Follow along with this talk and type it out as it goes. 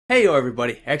Hey yo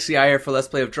everybody, XCI here for Let's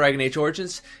Play of Dragon Age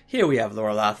Origins. Here we have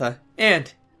Lorelatha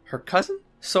and her cousin,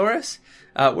 Soros.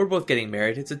 We're both getting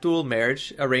married. It's a dual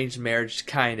marriage, arranged marriage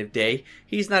kind of day.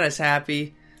 He's not as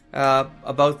happy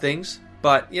about things,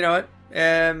 but you know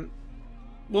what?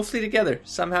 We'll flee together.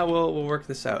 Somehow we'll work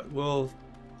this out. We'll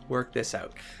work this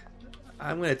out.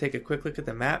 I'm going to take a quick look at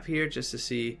the map here just to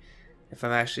see if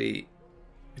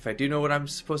if I do know what I'm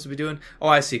supposed to be doing. Oh,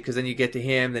 I see, because then you get to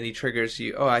him, then he triggers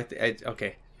you. Oh,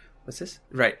 okay. What's this?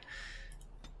 Right.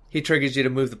 He triggers you to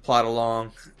move the plot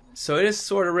along. So it is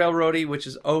sort of railroady, which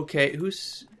is okay.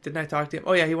 Didn't I talk to him?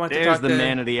 Oh, yeah, he wanted to talk to... There's the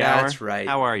man of the hour. That's right.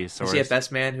 How are you, Soros? Is he a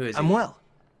best man? Who is he? I'm well.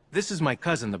 This is my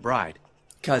cousin, the bride.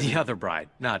 Cousin. The other bride,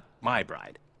 not my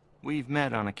bride. We've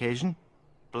met on occasion.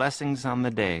 Blessings on the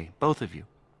day, both of you.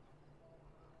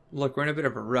 Look, we're in a bit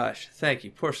of a rush. Thank you.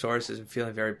 Poor Soros isn't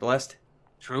feeling very blessed.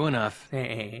 True enough.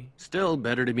 Still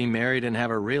better to be married and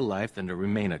have a real life than to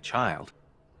remain a child.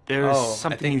 There's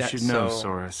something you should know,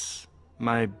 Soros.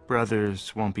 My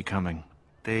brothers won't be coming.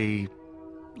 They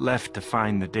left to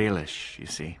find the Dalish, you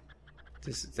see.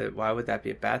 Why would that be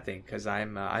a bad thing? Because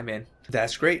I'm in.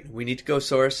 That's great. We need to go,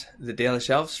 Soros. The Dalish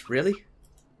elves? Really?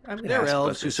 They're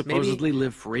elves who supposedly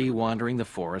live free wandering the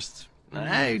forests.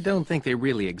 I don't think they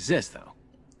really exist, though.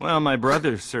 Well, my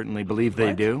brothers certainly believe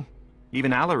they do.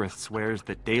 Even Alarith swears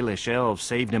that Dalish elves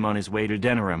saved him on his way to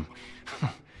Denerim.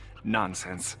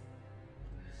 Nonsense.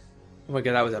 Oh my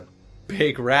god, that was a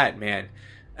big rat, man.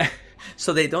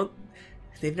 So they've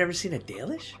never seen a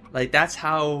Dalish? Like, that's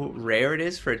how rare it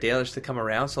is for a Dalish to come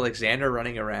around. So like Xander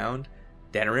running around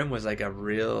Denerim was like a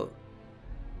real...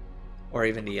 Or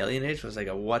even the Alien Age was like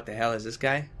a, what the hell is this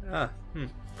guy?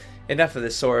 Enough of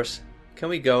this, Soros. Can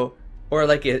we go? Or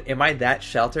like, am I that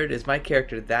sheltered? Is my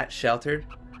character that sheltered?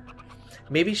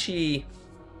 Maybe she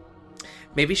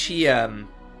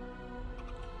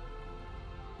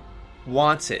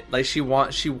wants it. Like she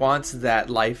wants that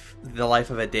life, the life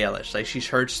of a Dalish. Like she's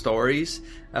heard stories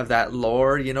of that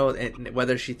lore, you know, and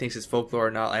whether she thinks it's folklore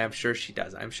or not, I'm sure she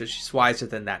does. I'm sure she's wiser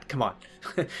than that. Come on.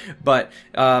 But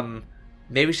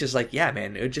maybe she's like, yeah,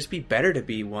 man, it would just be better to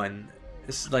be one.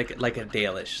 It's like a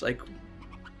Dalish. Like,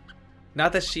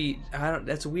 not that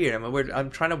that's weird. I'm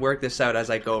trying to work this out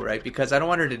as I go, right? Because I don't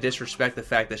want her to disrespect the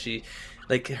fact that she,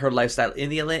 like, her lifestyle in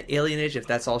the Alien Age, if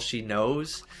that's all she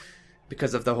knows,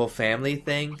 because of the whole family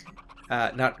thing.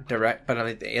 Not direct, but I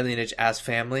mean the Alien Age as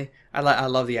family. I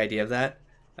love the idea of that.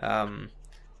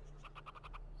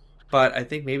 But I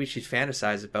think maybe she'd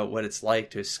fantasize about what it's like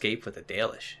to escape with a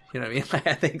Dalish. You know what I mean? Like,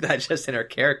 I think that's just in her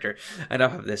character.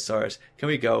 Enough of this, Soros. Can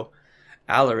we go?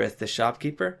 Alarith, the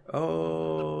shopkeeper?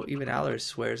 Oh, even Alarith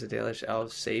swears the Dalish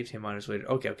elves saved him on his way to...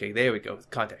 Okay, there we go.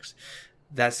 Context.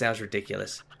 That sounds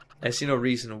ridiculous. I see no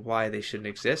reason why they shouldn't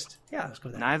exist. Yeah, let's go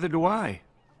with that. Neither do I.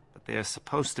 But they are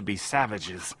supposed to be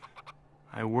savages.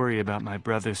 I worry about my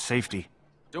brother's safety.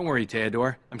 Don't worry,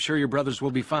 Theodore. I'm sure your brothers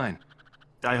will be fine.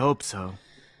 I hope so.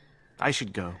 I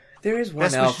should go. There is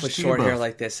one elf with short hair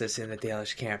like this that's in the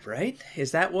Dalish camp, right?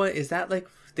 Is that like...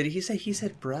 Did he say... He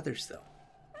said brothers, though.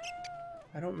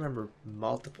 I don't remember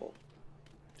multiple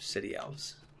city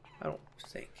elves. I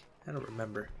don't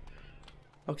remember.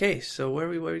 Okay, so where are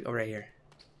we? Oh, right here.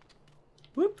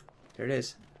 Whoop. There it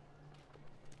is.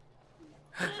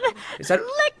 Is that...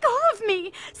 Let go of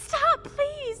me! Stop,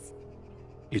 please!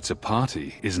 It's a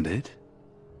party, isn't it?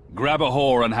 Grab a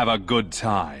whore and have a good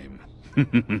time.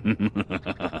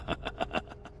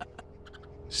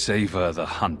 Savor the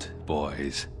hunt,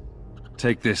 boys.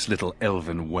 Take this little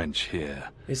elven wench here.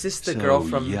 Is this the girl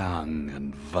from... young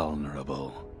and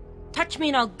vulnerable. Touch me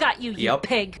and I'll gut you, you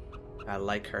pig. I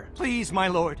like her. Please, my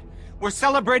lord. We're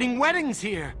celebrating weddings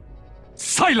here.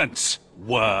 Silence,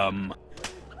 worm!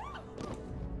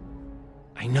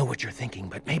 I know what you're thinking,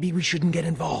 but maybe we shouldn't get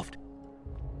involved.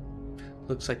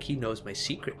 Looks like he knows my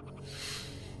secret.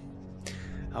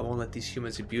 I won't let these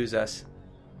humans abuse us.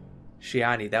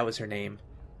 Shiani, that was her name,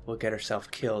 will get herself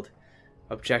killed.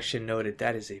 Objection noted.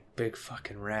 That is a big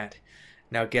fucking rat.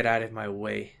 Now get out of my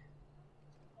way.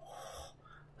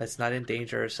 Let's not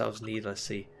endanger ourselves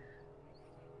needlessly.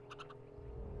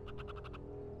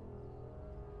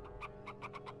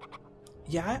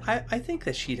 Yeah, I think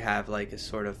that she'd have like a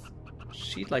sort of...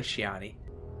 She'd like Shiani.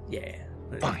 Yeah.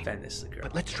 Let's defend this girl.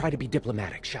 But let's try to be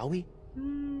diplomatic, shall we?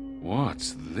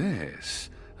 What's this?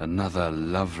 Another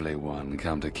lovely one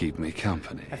come to keep me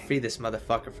company. I freed this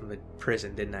motherfucker from the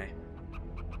prison, didn't I?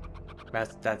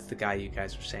 That's the guy you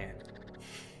guys were saying.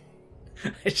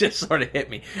 It just sort of hit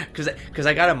me because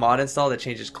I got a mod install that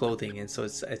changes clothing, and so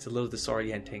it's a little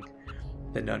disorienting.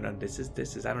 But no, this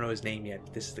is I don't know his name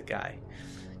yet. This is the guy.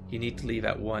 You need to leave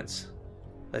at once.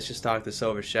 Let's just talk this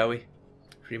over, shall we?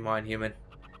 Free mind, human.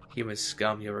 Human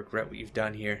scum, you'll regret what you've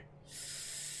done here.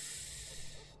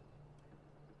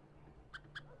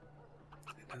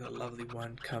 Another lovely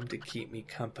one come to keep me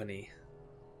company.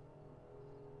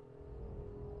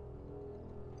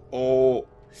 Oh.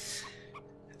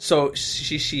 So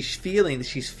she's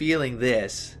feeling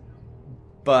this,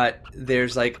 but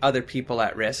there's like other people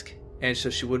at risk, and so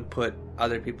she wouldn't put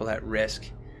other people at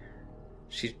risk.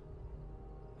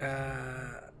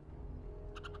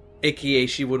 AKA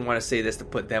she wouldn't want to say this to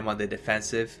put them on the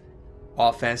defensive,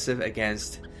 offensive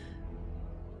against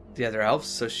the other elves.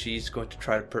 So she's going to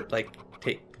try to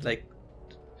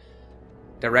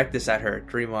direct this at her.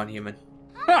 Dream on, human.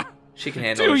 She can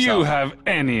handle herself. Do you have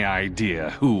any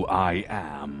idea who I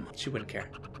am? She wouldn't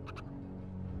care.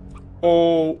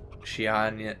 Oh,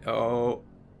 Shianya. Oh.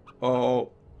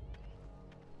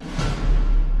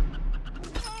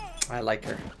 I like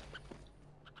her.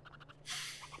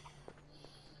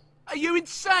 Are you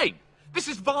insane? This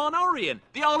is Varn Orion,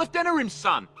 the Arl of Denerim's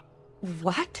son.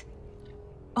 What?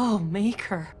 Oh,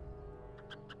 Maker.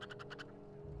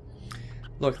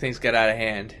 Look, things got out of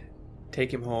hand.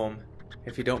 Take him home.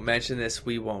 If you don't mention this,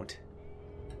 we won't.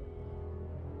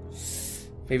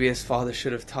 Maybe his father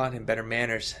should have taught him better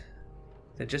manners.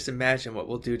 Then just imagine what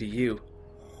we'll do to you.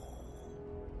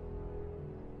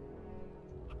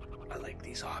 I like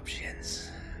these options.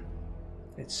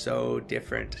 It's so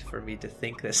different for me to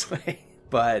think this way,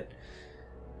 but...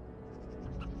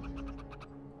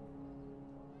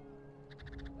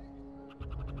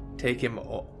 Take him...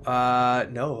 no,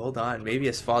 hold on. Maybe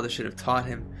his father should have taught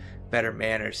him better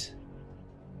manners.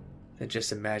 Then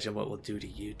just imagine what we'll do to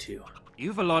you two.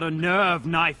 You've a lot of nerve,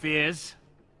 knife ears.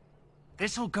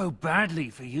 This'll go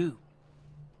badly for you.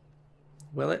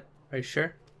 Will it? Are you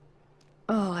sure?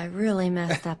 Oh, I really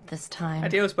messed up this time.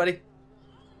 Adios, buddy.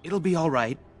 It'll be all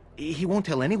right. He won't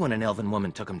tell anyone an elven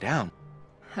woman took him down.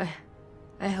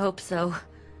 I hope so.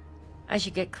 I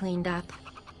should get cleaned up.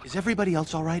 Is everybody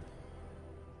else all right?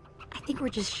 I think we're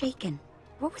just shaken.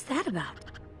 What was that about?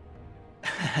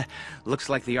 Looks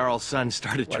like the Arl's son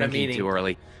started drinking too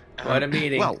early. What a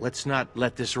meeting. Well, let's not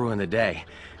let this ruin the day.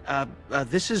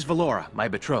 This is Valora, my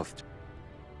betrothed.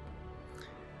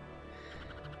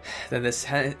 Then this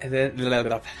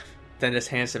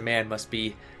handsome man must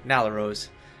be Nalaros,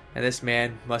 and this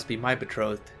man must be my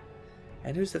betrothed.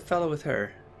 And who's the fellow with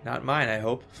her? Not mine, I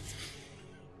hope.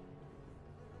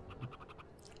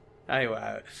 I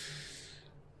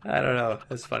don't know.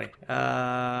 That's funny.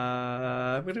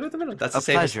 I'm gonna go with the middle. That's the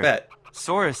safest bet.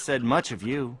 Soros said much of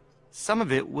you. Some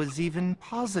of it was even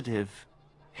positive.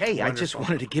 Hey, Wonderful. I just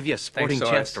wanted to give you a sporting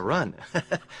chance to run.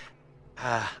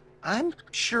 I'm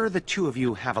sure the two of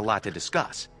you have a lot to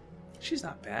discuss. She's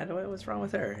not bad. What's wrong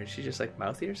with her? Is she just like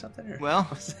mouthy or something? Or? Well,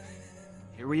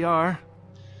 here we are.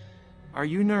 Are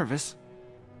you nervous?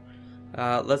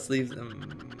 Let's leave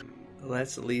them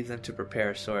to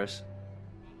prepare, Soros.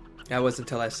 That was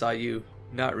until I saw you.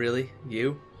 Not really.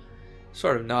 You?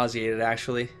 Sort of nauseated,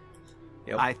 actually.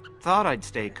 Yep. I thought I'd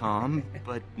stay calm,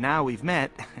 but now we've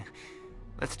met.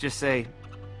 Let's just say,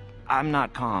 I'm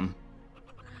not calm.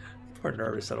 Poor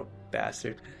nervous little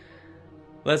bastard.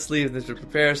 Let's leave them to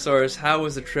prepare, Soros. How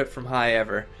was the trip from High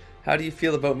Ever? How do you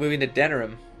feel about moving to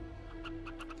Denerim?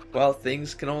 Well,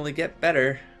 things can only get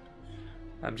better.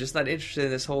 I'm just not interested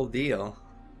in this whole deal.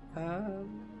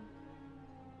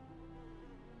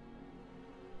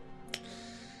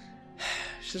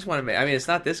 Just want to make... I mean, it's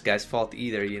not this guy's fault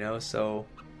either, you know, so...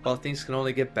 Well, things can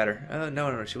only get better.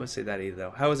 No, she wouldn't say that either,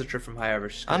 though. How was the trip from High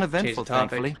Ever? Uneventful,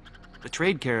 thankfully. The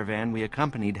trade caravan we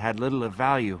accompanied had little of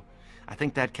value. I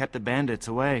think that kept the bandits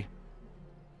away.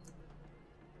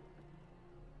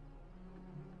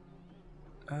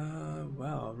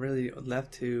 Well, I'm really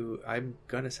left to... I'm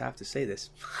gonna have to say this.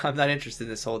 I'm not interested in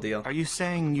this whole deal. Are you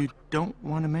saying you don't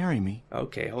want to marry me?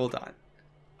 Okay, hold on.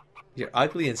 You're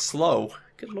ugly and slow.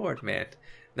 Good lord, man.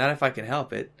 Not if I can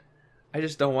help it. I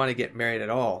just don't want to get married at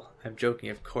all. I'm joking,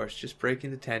 of course. Just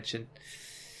breaking the tension.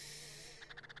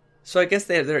 So I guess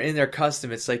they're in their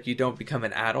custom. It's like you don't become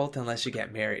an adult unless you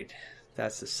get married.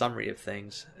 That's the summary of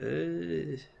things.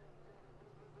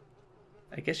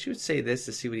 I guess you would say this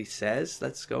to see what he says.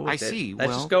 Let's go with it. I see.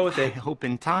 Let's just go with it. I hope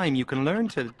in time you can learn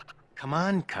to... Come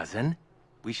on, cousin.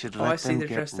 We should let them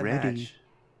get ready.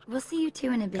 We'll see you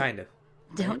two in a bit. Kind of.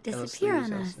 Don't disappear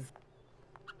on us.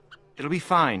 It'll be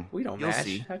fine. We don't You'll match.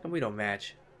 See. How come we don't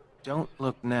match? Don't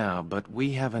look now, but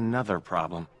we have another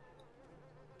problem.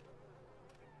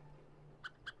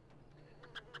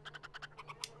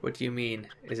 What do you mean?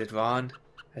 Is it Vaughn?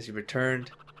 Has he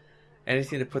returned?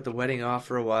 Anything to put the wedding off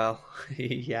for a while?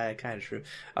 Yeah, kind of true.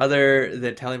 Other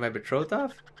than telling my betrothed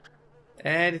off?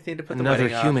 Anything to put the wedding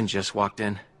off? Another human just walked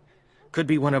in. Could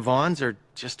be one of Vaughn's or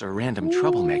just a random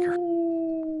troublemaker.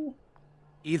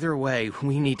 Either way,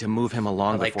 we need to move him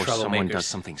along before someone does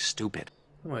something stupid.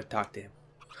 I want to talk to him.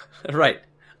 Right.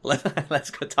 Let's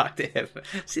go talk to him.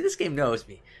 See, this game knows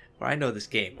me. Or I know this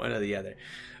game, one or the other.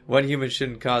 One human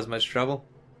shouldn't cause much trouble.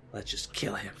 Let's just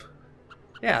kill him.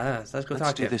 Yeah, let's go talk to him.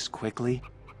 Let's do this quickly.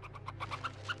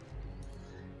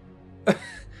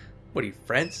 What are you,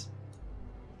 friends?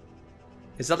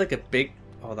 Is that like a big...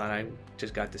 Hold on, I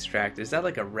just got distracted. Is that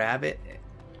like a rabbit?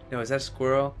 No, is that a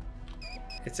squirrel?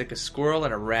 It's like a squirrel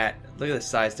and a rat. Look at the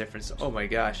size difference. Oh my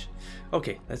gosh.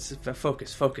 Okay, let's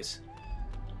focus.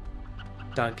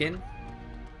 Duncan.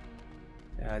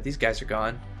 These guys are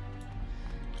gone.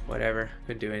 Whatever.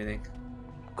 Couldn't do anything.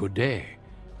 Good day.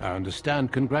 I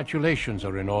understand congratulations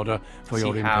are in order for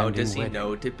your impending How does he wedding.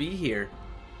 know to be here?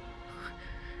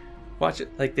 Watch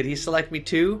it. Like, did he select me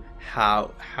too?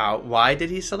 Why did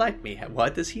he select me?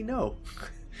 What does he know?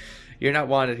 You're not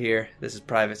wanted here. This is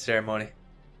private ceremony.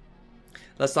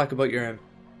 Let's talk about your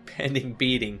impending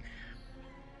beating.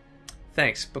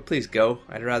 Thanks, but please go.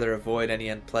 I'd rather avoid any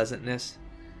unpleasantness.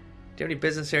 Do you have any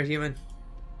business here, human?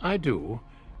 I do.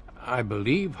 I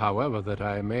believe, however, that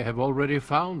I may have already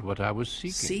found what I was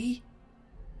seeking. See?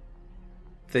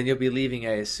 Then you'll be leaving,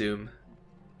 I assume.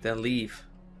 Then leave.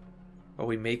 Or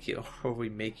we make you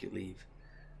leave.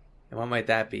 And what might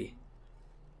that be?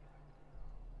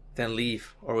 Then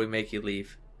leave, or we make you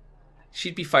leave.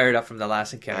 She'd be fired up from the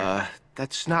last encounter.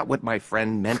 That's not what my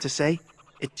friend meant to say.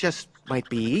 It just might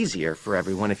be easier for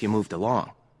everyone if you moved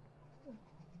along.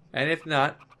 And if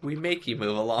not, we make you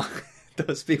move along.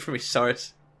 Don't speak for me,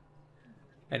 Source.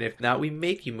 And if not, we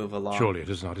make you move along. Surely it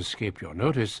has not escaped your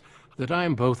notice that I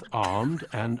am both armed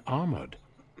and armored.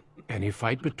 Any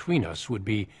fight between us would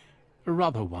be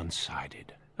rather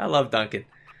one-sided. I love Duncan.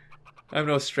 I'm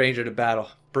no stranger to battle.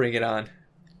 Bring it on.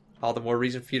 All the more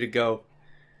reason for you to go.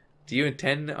 Do you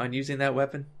intend on using that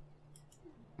weapon?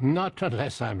 Not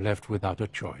unless I'm left without a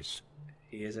choice.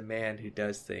 He is a man who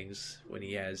does things when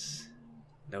he has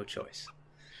no choice.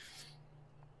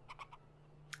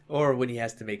 Or when he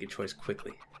has to make a choice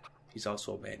quickly. He's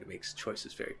also a man who makes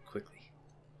choices very quickly.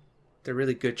 They're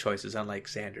really good choices, unlike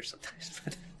Xander sometimes.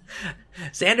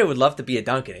 Xander would love to be a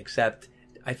Duncan, except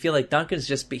I feel like Duncan's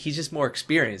he's just more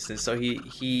experienced, and so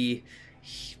he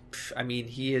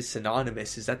is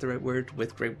synonymous, is that the right word,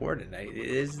 with Grey Warden? It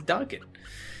is Duncan.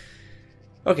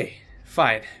 Okay,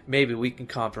 fine. Maybe we can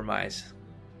compromise.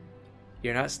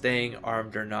 You're not staying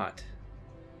armed or not.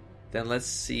 Then let's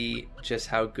see just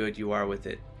how good you are with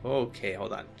it. Okay,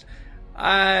 hold on.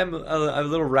 I'm a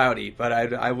little rowdy, but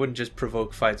I wouldn't just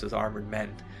provoke fights with armored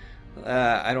men.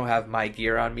 I don't have my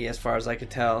gear on me as far as I can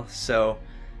tell, so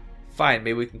fine,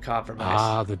 maybe we can compromise.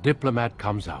 Ah, the diplomat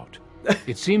comes out.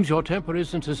 It seems your temper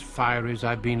isn't as fiery as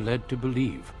I've been led to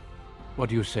believe. What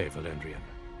do you say, Valendrian?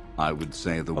 I would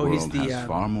say the world has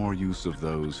far more use of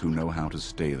those who know how to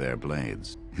stay their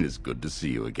blades. It is good to see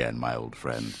you again, my old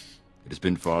friend. It has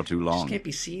been far too long. Just can't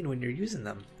be seen when you're using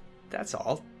them. That's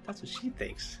all. That's what she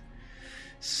thinks.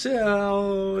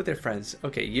 So, they're friends.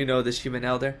 Okay, you know this human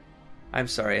elder? I'm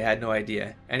sorry, I had no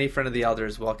idea. Any friend of the elder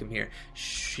is welcome here.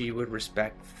 She would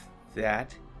respect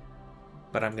that.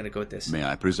 But I'm going to go with this. May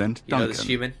I present Duncan, Duncan, this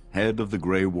human? head of the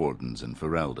Grey Wardens in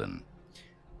Ferelden.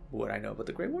 What I know about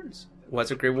the Grey Wardens?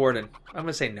 What's a Grey Warden? I'm going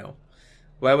to say no.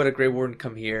 Why would a Grey Warden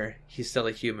come here? He's still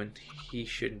a human. He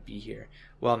shouldn't be here.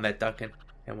 Well met, Duncan.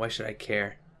 And why should I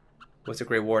care? What's a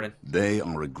Grey Warden? They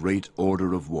are a great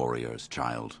order of warriors,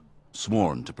 child.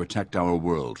 Sworn to protect our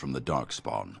world from the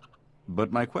Darkspawn.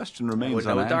 But my question remains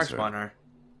unanswered. Know what Darkspawn are.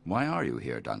 Why are you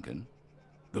here, Duncan?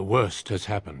 The worst has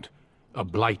happened. A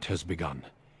blight has begun.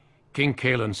 King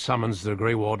Kalen summons the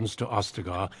Grey Wardens to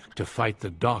Ostagar to fight the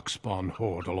Darkspawn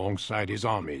horde alongside his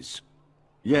armies.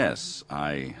 Yes,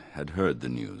 I had heard the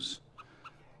news.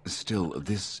 Still,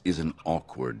 this is an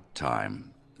awkward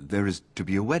time. There is to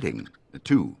be a wedding.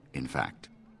 Two, in fact.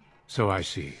 So I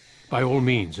see. By all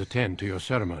means, attend to your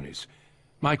ceremonies.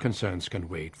 My concerns can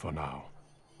wait for now.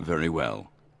 Very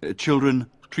well. Children,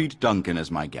 treat Duncan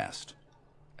as my guest.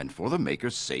 And for the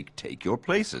Maker's sake, take your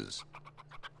places.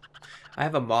 I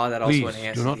have a mod that also Please,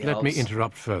 enhances do not the let me elves.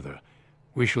 interrupt further.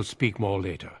 We shall speak more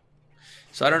later.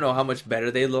 So I don't know how much better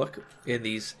they look in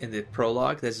the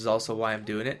prologue. This is also why I'm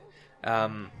doing it.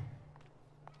 Chant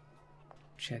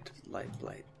of Light,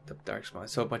 Blight, the Darkspawn,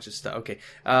 so a bunch of stuff. Okay.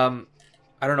 I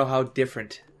don't know how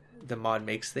different the mod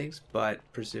makes things, but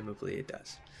presumably it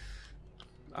does.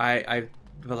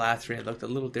 Valathrian looked a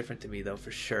little different to me though,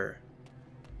 for sure.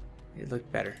 It looked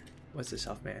better. What's this,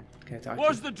 Elfman? Can I talk to you?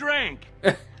 Where's the drink?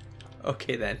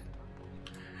 Okay then.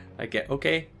 I get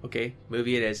okay.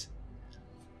 Movie it is.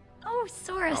 Oh, Oh,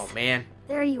 Soros. Oh, man.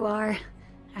 There you are.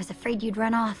 I was afraid you'd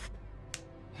run off.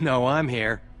 No, I'm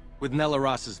here. With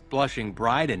Nellaross's blushing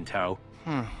bride in tow.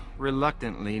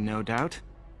 Reluctantly, no doubt.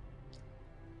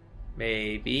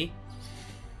 Maybe.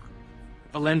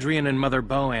 Valendrian and Mother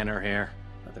Boann are here.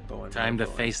 Mother Boann. Time to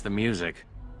face the music.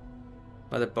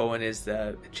 Mother Boann is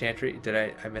the chantry.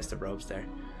 I missed the robes there.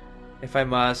 If I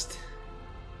must,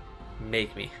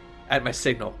 make me. At my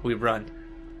signal, we run.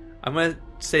 I'm gonna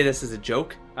say this as a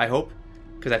joke, I hope.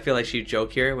 Because I feel like she'd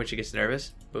joke here when she gets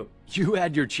nervous. Boom. You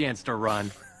had your chance to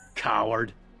run,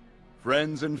 coward.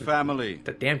 Friends and family.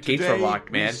 The damn gates today are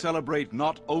locked, man. We celebrate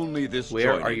not only this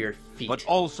Where joining, are your feet? but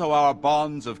also our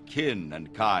bonds of kin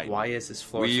and kind. Why is this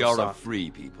floor We so are soft? a free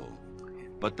people.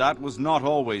 But that was not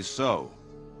always so.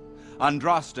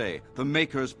 Andraste, the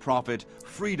Maker's prophet,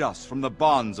 freed us from the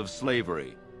bonds of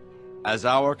slavery. As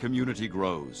our community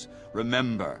grows,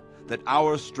 remember that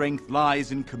our strength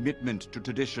lies in commitment to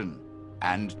tradition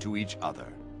and to each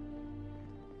other.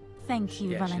 Thank you,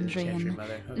 Yeah, she's a chantry Valendrian.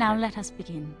 mother. Okay. Now let us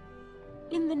begin.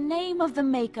 In the name of the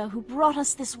Maker who brought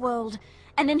us this world,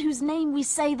 and in whose name we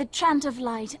say the chant of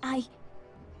light, My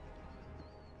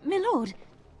lord,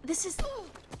 this is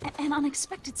an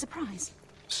unexpected surprise.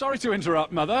 Sorry to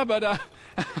interrupt, Mother, but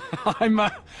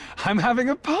I'm having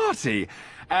a party,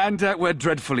 and we're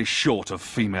dreadfully short of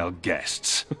female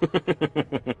guests.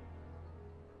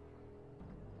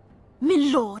 My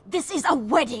lord, this is a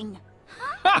wedding!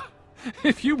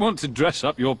 If you want to dress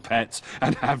up your pets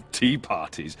and have tea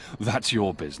parties, that's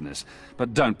your business.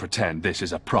 But don't pretend this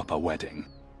is a proper wedding.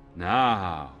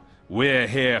 Now, we're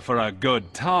here for a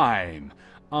good time,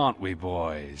 aren't we,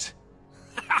 boys?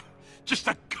 Just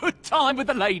a good time with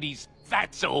the ladies,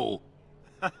 that's all.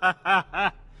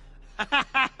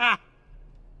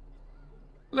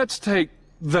 Let's take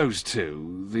those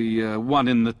two, the one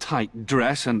in the tight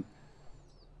dress and...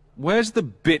 Where's the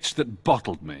bitch that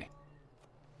bottled me?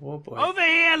 Oh boy. Over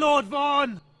here, Lord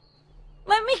Vaughn!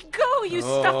 Let me go, you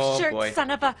stuffed shirt boy.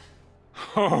 son of a...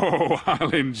 Oh,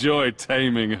 I'll enjoy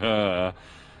taming her.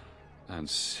 And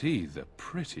see the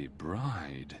pretty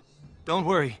bride. Don't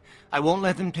worry, I won't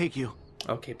let them take you.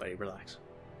 Okay, buddy, relax.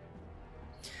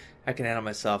 I can handle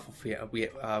myself if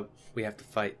we have to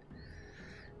fight.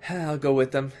 I'll go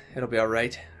with them. It'll be all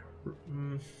right.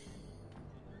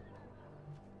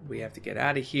 We have to get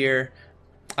out of here.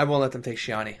 I won't let them take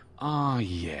Shiani. Ah,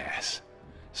 yes.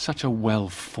 Such a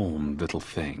well-formed little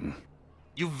thing.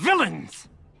 You villains!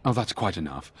 Oh, that's quite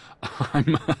enough.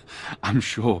 I'm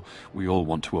sure we all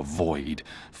want to avoid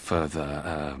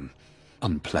further,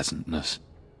 unpleasantness.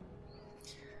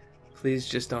 Please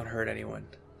just don't hurt anyone.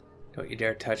 Don't you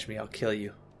dare touch me, I'll kill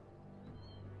you.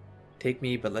 Take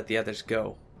me, but let the others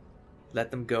go. Let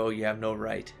them go, you have no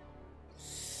right.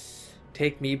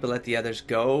 Take me, but let the others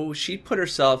go. She put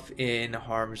herself in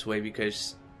harm's way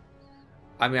because...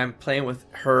 I mean, I'm playing with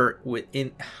her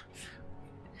within...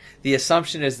 The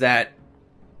assumption is that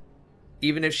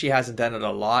even if she hasn't done it a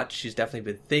lot, she's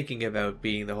definitely been thinking about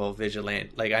being the whole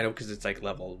vigilant. Like, I know because it's like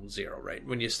level 0, right?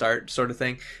 When you start, sort of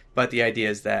thing. But the idea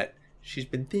is that she's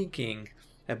been thinking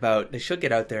about... She'll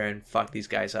get out there and fuck these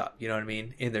guys up, you know what I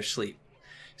mean? In their sleep.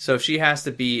 So if she has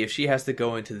to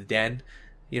go into the den,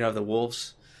 you know, the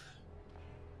wolves...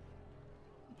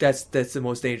 That's the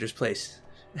most dangerous place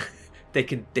they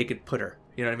could put her.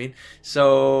 You know what I mean?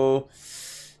 So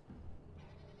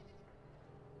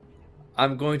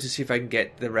I'm going to see if I can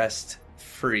get the rest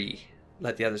free.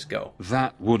 Let the others go.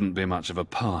 That wouldn't be much of a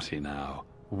party now,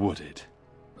 would it?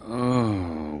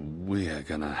 Oh, we're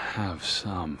gonna have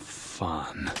some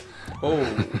fun.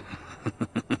 Oh.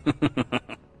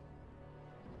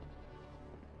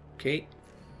 Okay.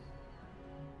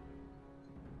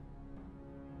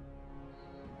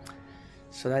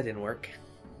 So that didn't work.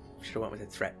 Should have went with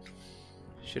the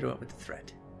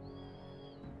threat.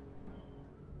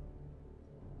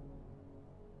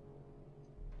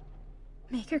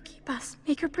 Make her keep us.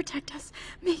 Make her protect us.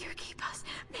 Make her keep us.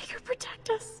 Make her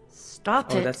protect us.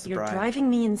 Stop it. That's the You're bride. driving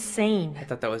me insane. I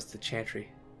thought that was the chantry.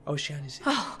 Oh, Shiani's in.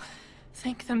 Oh,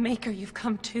 thank the Maker you've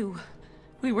come too.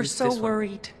 We were Who's so this one?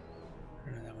 worried. I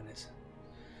don't know who that one is.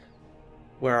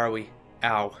 Where are we?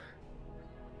 Ow.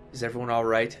 Is everyone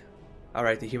alright?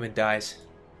 Alright, the human dies.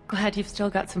 Glad you've still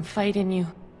got some fight in you.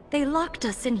 They locked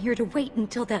us in here to wait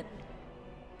until that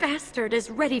bastard is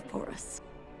ready for us.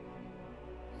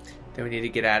 Then we need to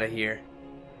get out of here.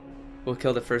 We'll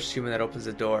kill the first human that opens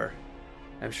the door.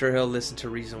 I'm sure he'll listen to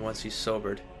reason once he's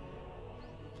sobered.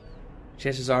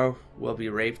 Chances are we'll be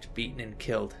raped, beaten, and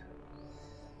killed.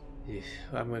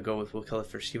 I'm gonna go with we'll kill the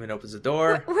first human that opens the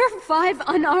door. We're 5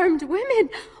 unarmed women.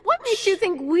 What makes you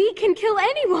think we can kill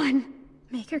anyone?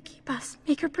 Make her keep us.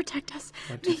 Make her protect us.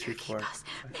 1, 2, 3, 4.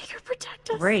 Make her protect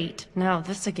us. Great. Now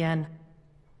this again.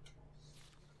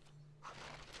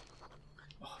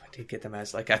 Oh, I did get them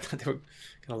as like I thought they were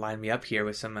gonna line me up here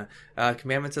with some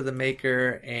commandments of the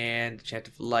Maker and chant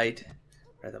of light.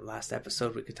 Right, the last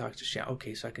episode we could talk to Shiani.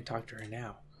 Okay, so I can talk to her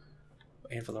now.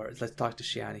 And Valora, let's talk to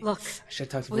Shiani. Look, I should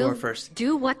talk to Valora first.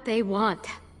 Do what they want.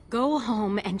 Go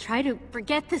home and try to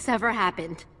forget this ever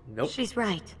happened. Nope. She's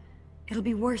right. It'll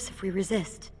be worse if we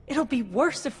resist. It'll be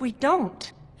worse if we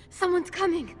don't. Someone's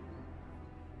coming.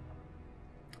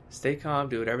 Stay calm,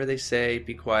 do whatever they say,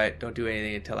 be quiet, don't do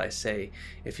anything until I say.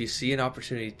 If you see an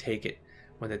opportunity, take it.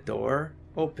 When the door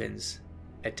opens,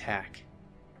 attack.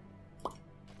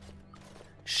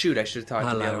 Shoot, I should have talked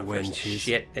to the other one first.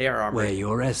 Shit, they are armored. We're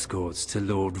your escorts to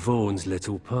Lord Vaughn's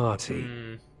little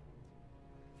party.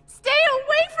 Stay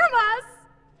away from us!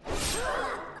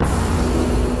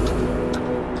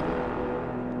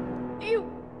 You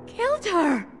killed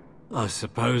her! I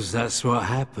suppose that's what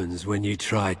happens when you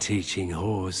try teaching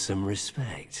whores some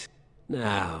respect.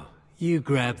 Now, you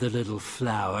grab the little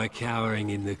flower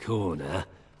cowering in the corner.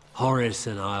 Horace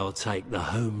and I'll take the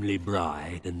homely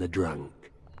bride and the drunk.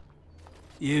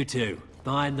 You two,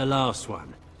 find the last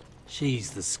one. She's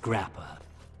the scrapper.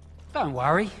 Don't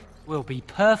worry, we'll be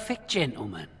perfect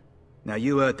gentlemen. Now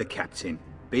you heard the captain.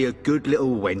 Be a good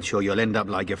little wench or you'll end up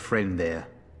like your friend there.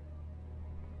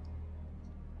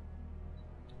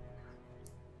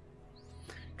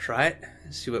 Try it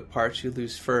and see what parts you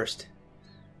lose first.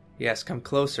 Yes, come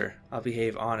closer. I'll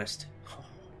behave honest.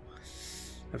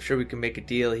 I'm sure we can make a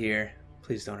deal here.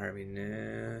 Please don't hurt me.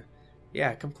 Nah.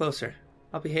 Yeah, come closer.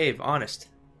 I'll behave honest.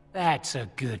 That's a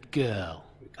good girl.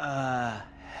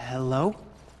 Hello?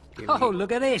 Oh,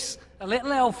 look at this. A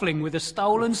little elfling with a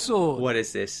stolen sword. What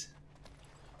is this?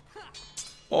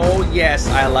 Oh, yes,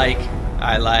 I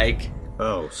like.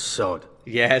 Oh, sod.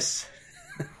 Yes.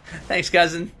 Thanks,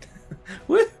 cousin.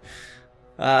 Woo.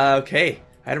 Okay.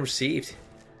 Item received.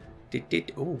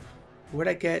 Oh, where'd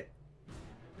I get?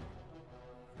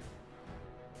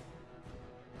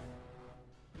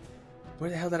 Where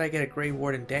the hell did I get a Grey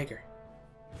Warden dagger?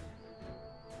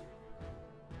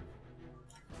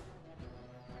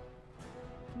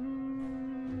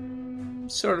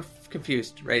 Sort of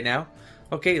confused right now.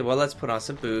 Okay, well, let's put on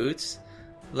some boots.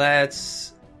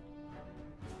 Let's...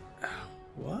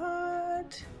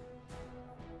 What?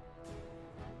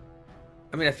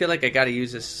 I mean, I feel like I gotta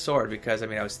use this sword because, I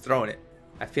mean, I was throwing it.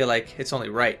 I feel like it's only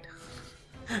right.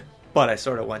 But I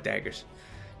sort of want daggers.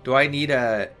 Do I need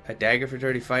a dagger for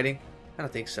dirty fighting? I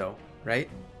don't think so, right?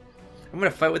 I'm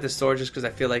gonna fight with the sword just because I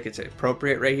feel like it's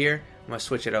appropriate right here. I'm gonna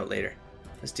switch it out later.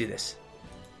 Let's do this.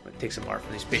 I'm gonna take some more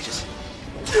from these bitches.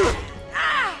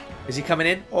 Is he coming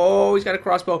in? Oh, he's got a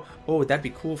crossbow. Oh, that'd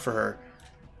be cool for her.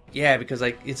 Yeah, because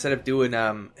like instead of doing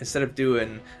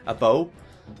a bow,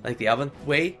 like the oven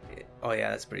way. Oh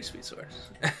yeah, that's a pretty sweet sword.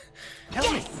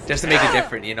 Just to make it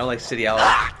different, you know, like City Elf.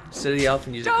 City Elf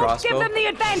and use a crossbow. Don't give them the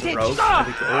advantage. Rogue.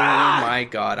 Oh my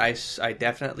god, I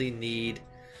definitely need.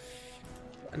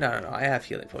 No. I have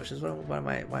healing potions. Why am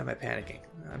I panicking?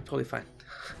 I'm totally fine.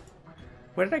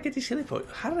 Where did I get these healing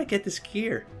potions? How did I get this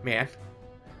gear, man?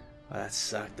 Oh, that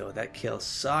sucked though. That kill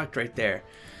sucked right there.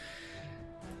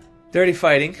 Dirty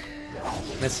fighting.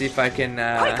 Let's see if I can.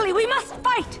 Quickly, we must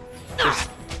fight.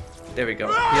 There we go.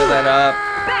 Heal that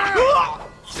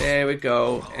up. There we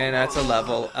go. And that's a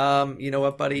level. You know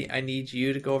what, buddy? I need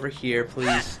you to go over here,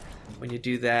 please. When you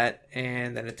do that,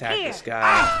 and then attack this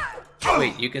guy.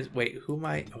 Wait, you can. Wait, who am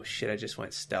I? Oh shit! I just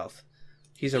went stealth.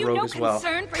 He's a rogue as well.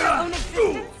 Concern for your own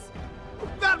existence?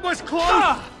 That was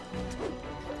close!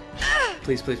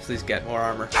 Please get more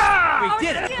armor. We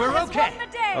did it! We're okay!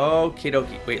 Okie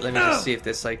dokie. Wait, let me just see if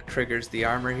this like triggers the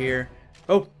armor here.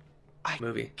 Oh!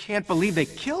 Movie. Can't believe they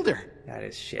killed her. That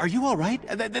is shit. Are you alright?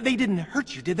 They didn't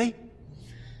hurt you, did they?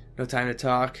 No time to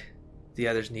talk. The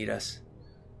others need us.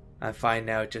 I'm fine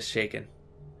now, just shaken.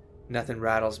 Nothing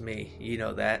rattles me. You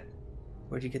know that.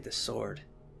 Where'd you get the sword?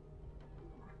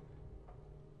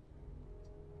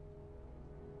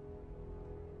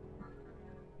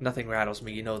 Nothing rattles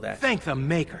me, you know that. Thank the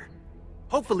Maker.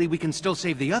 Hopefully we can still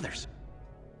save the others.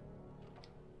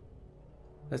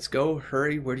 Let's go,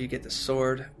 hurry. Where do you get the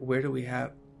sword? Where do we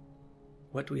have...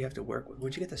 What do we have to work with?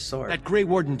 Where'd you get the sword? That Grey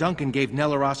Warden Duncan gave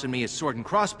Nelaros and me his sword and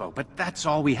crossbow, but that's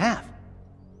all we have.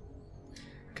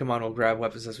 Come on, we'll grab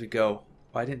weapons as we go.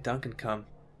 Why didn't Duncan come?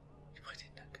 Why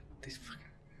didn't Duncan? These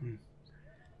fucking...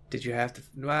 Did you have to...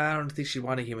 Well, I don't think she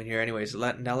wanted him in here anyways.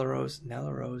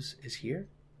 Nelaros is here?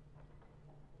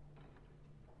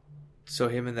 So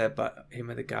him and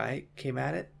the guy came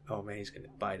at it? Oh man, he's gonna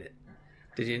bite it.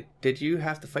 Did you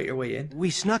have to fight your way in?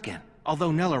 We snuck in.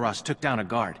 although Nelaros took down a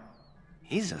guard.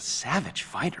 He's a savage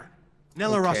fighter.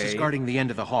 Nelaros is guarding the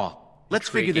end of the hall. Let's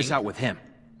figure this out with him.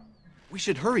 We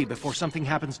should hurry before something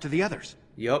happens to the others.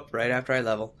 Yup, right after I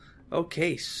level.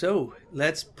 Okay, so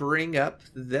let's bring up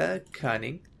the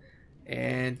cunning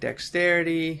and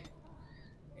dexterity.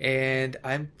 And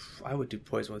I would do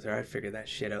poison with her. I'd figure that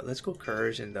shit out. Let's go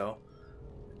coercion though.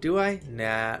 Do I?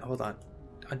 Nah, hold on.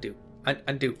 Undo.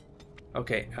 Undo.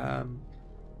 Okay,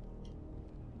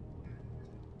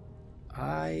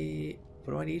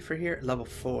 what do I need for here? Level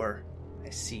 4. I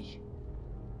see.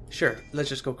 Sure, let's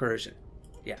just go coercion.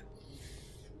 Yeah.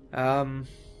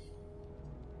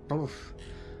 Oof.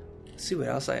 Let's see what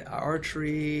else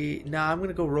archery. Nah, I'm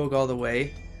gonna go rogue all the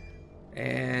way.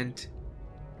 And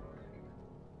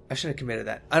I should have committed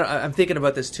that. I'm thinking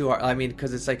about this too. I mean,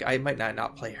 because it's like I might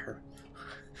not play her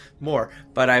more,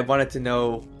 but I wanted to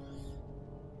know.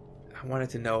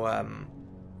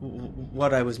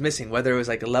 What I was missing, whether it was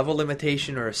like a level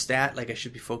limitation or a stat. Like I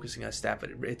should be focusing on a stat,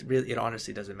 but it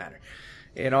honestly doesn't matter.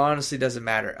 It honestly doesn't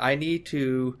matter. I need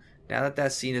to, now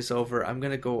that scene is over, I'm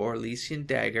gonna go Orlesian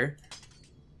Dagger,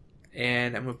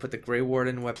 and I'm gonna put the Grey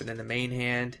Warden weapon in the main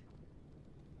hand.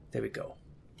 There we go.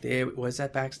 Was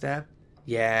that backstab?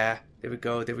 Yeah. There we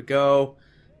go. There we go.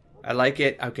 I like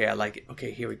it. Okay, I like it. Okay,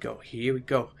 here we go. Here we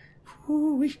go.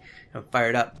 Whoo-wee. I'm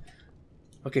fired up.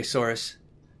 Okay, Saurus.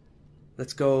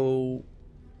 Let's go.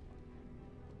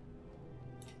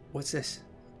 What's this?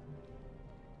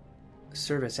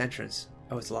 Service entrance.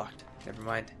 Oh, it's locked. Never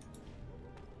mind.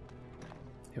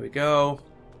 Here we go.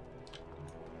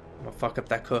 I'm gonna fuck up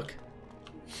that cook.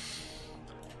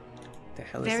 The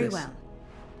hell is this? Very well.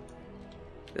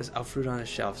 There's elf fruit on the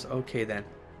shelves. Okay then.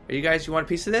 Are you guys? You want a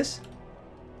piece of this?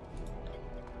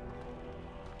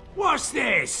 What's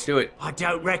this? Do it. I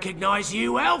don't recognize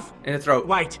you, elf. In the throat.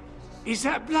 Wait, is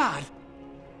that blood?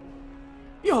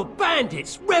 You're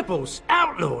bandits, rebels,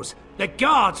 outlaws. The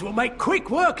guards will make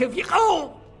quick work of you.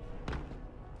 Oh!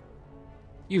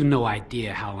 You've no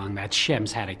idea how long that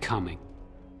Shem's had it coming.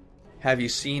 Have you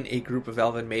seen a group of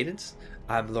elven maidens?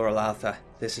 I'm Lorelatha.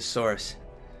 This is Saurus.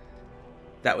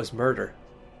 That was murder.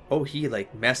 Oh, he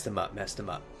like messed him up.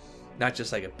 Not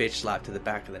just like a bitch slap to the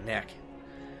back of the neck.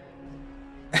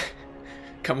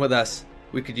 Come with us.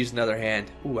 We could use another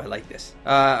hand. Ooh, I like this.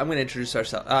 I'm gonna introduce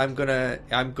ourselves.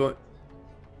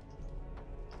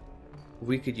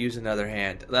 We could use another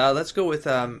hand. Let's go with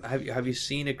have you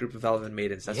seen a group of elven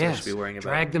maidens? That's what we should be worrying about.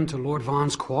 Drag them to Lord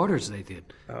Vaughn's quarters, they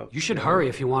did. Oh, you should hurry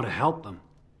if you want to help them.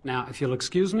 Now, if you'll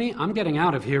excuse me, I'm getting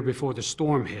out of here before the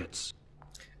storm hits.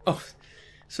 Oh,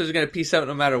 so they're gonna peace out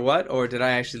no matter what, or did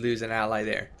I actually lose an ally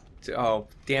there? Oh,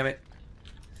 damn it.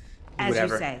 As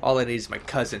Whatever. You say. All I need is my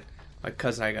cousin. My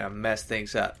cousin and I gotta mess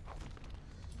things up.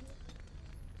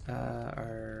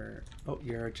 Oh,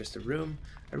 you're just a room.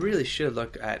 I really should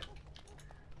look at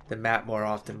the map more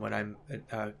often when I'm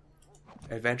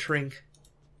adventuring.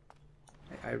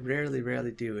 I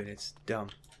rarely do, and it's dumb.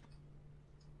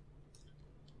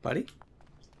 Buddy?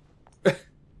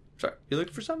 Sorry, you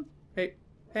looking for something?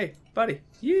 Hey, buddy.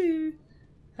 You.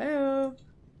 Hello.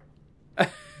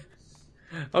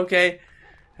 Okay.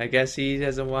 I guess he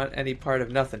doesn't want any part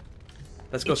of nothing.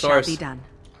 Let's go, Saurus. It shall be done.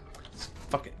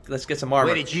 Fuck it. Let's get some armor.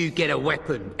 Where did you get a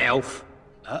weapon, elf?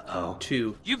 Uh-oh.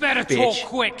 2. You better bitch. talk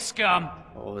quick, scum.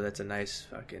 Oh, that's a nice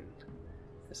fucking...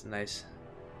 That's a nice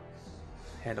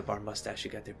handlebar mustache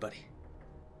you got there, buddy.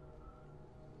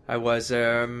 He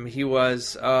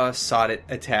was, sought it,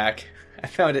 attack. I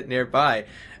found it nearby.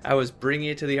 I was bringing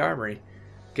it to the armory.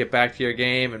 Get back to your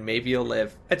game and maybe you'll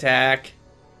live. Attack.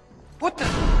 What the?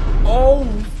 Oh,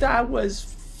 that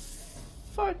was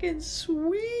fucking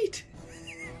sweet.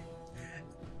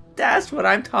 That's what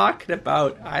I'm talking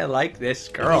about. I like this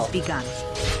girl. It has begun.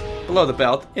 Below the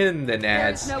belt, in the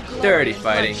nads. No dirty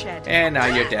fighting. Bloodshed. And now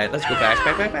you're dead. Let's go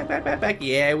back.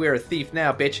 Yeah, we're a thief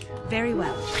now, bitch. Very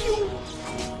well. Pew,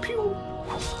 pew.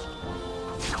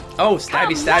 Oh,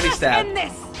 stab.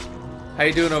 How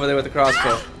you doing over there with the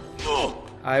crossbow?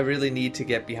 I really need to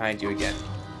get behind you again.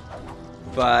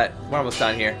 But we're almost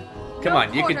done here. Come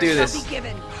on, you can do this. You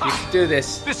can do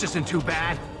this. This isn't too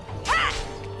bad.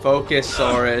 Focus,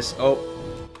 Saurus. Oh,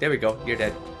 there we go. You're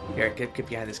dead. Here, get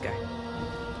behind this guy.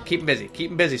 Keep him busy.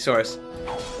 Keep him busy, Saurus.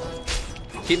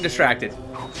 Keep him distracted.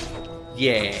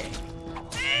 Yeah.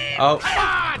 Oh.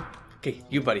 Okay,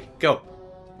 you buddy, go.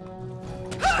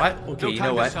 What? Okay, you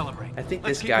know what? I think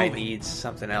this guy needs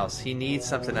something else. He needs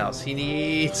something else. He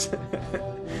needs...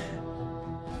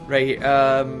 right here.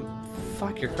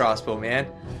 Fuck your crossbow, man.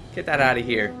 Get that out of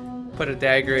here. Put a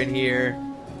dagger in here.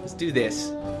 Let's do this.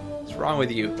 What's wrong with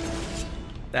you?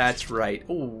 That's right.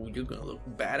 Oh, you're gonna look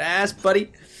badass,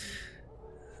 buddy.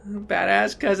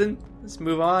 Badass, cousin. Let's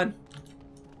move on.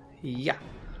 Yeah.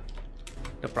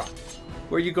 No problem.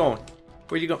 Where are you going?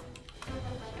 Where are you going?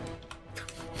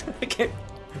 I can't...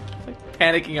 I'm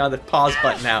panicking on the pause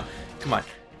button now. Come on.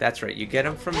 That's right. You get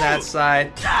him from that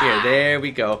side. Here, there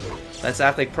we go. Let's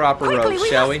act like proper rogues,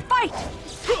 shall we? Fight.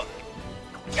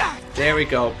 There we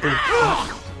go. Boom.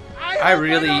 I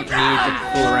really need to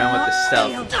fool around with the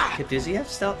stealth. Okay, does he have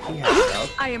stealth? He has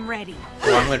stealth. I am ready.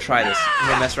 Oh, I'm gonna try this. I'm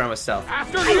gonna mess around with stealth.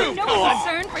 After you. No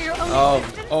concern for your own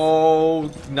existence.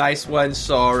 Oh, nice one,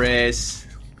 Saurus.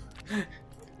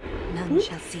 None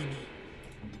shall see me.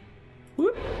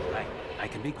 Whoop. I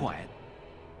can be quiet.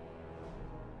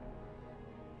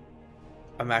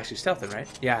 I'm actually stealthing, right?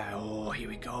 Yeah. Oh, here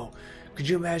we go. Could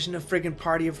you imagine a friggin'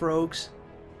 party of rogues?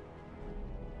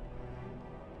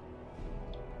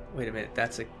 Wait a minute.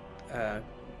 That's a...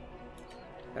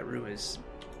 that room is...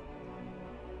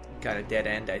 got a dead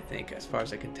end, I think, as far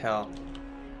as I can tell.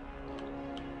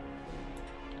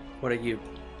 What are you?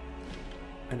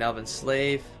 An elven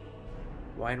slave?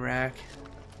 Wine rack?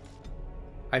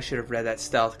 I should have read that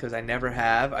stealth, because I never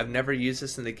have. I've never used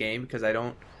this in the game, because I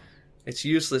don't... It's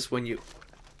useless when you...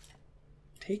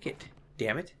 Take it.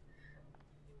 Damn it.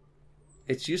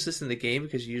 It's useless in the game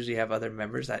because you usually have other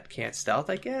members that can't stealth,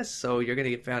 I guess. So you're going to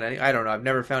get found I don't know. I've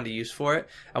never found a use for it.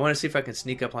 I want to see if I can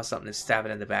sneak up on something and stab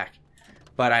it in the back.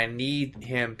 But I need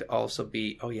him to also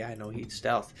be... Oh, yeah, I know he'd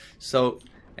stealth. So,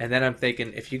 and then I'm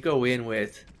thinking, if you go in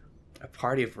with a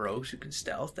party of rogues who can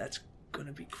stealth, that's going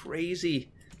to be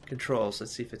crazy. Controls.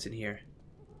 Let's see if it's in here.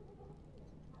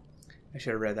 I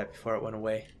should have read that before it went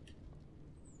away.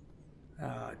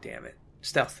 Oh, damn it.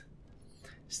 Stealth.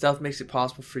 Stealth makes it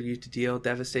possible for you to deal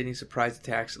devastating surprise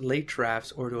attacks, lay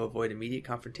traps, or to avoid immediate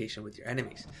confrontation with your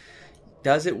enemies.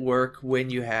 Does it work when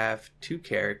you have two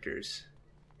characters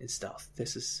in stealth?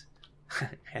 This is...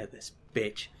 had this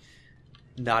bitch.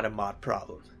 Not a mod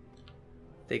problem.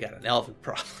 They got an elven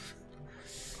problem.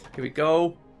 Here we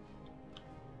go.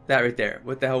 That right there.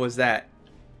 What the hell was that?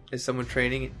 Is someone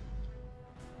training it?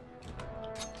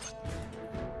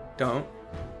 Don't.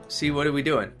 See, what are we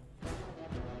doing?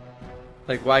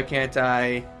 Like, why can't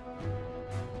I...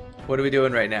 What are we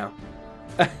doing right now?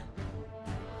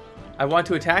 I want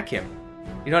to attack him.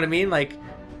 You know what I mean? Like,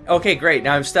 okay, great,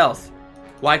 now I'm stealth.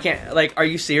 Why can't... Like, are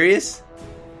you serious?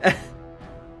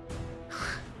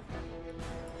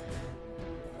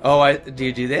 Oh, do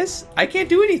you do this? I can't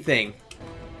do anything.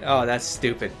 Oh, that's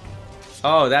stupid.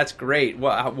 Oh, that's great.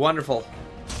 Wonderful.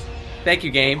 Thank you,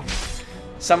 game.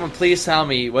 Someone please tell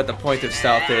me what the point of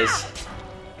stealth is.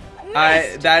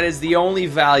 That is the only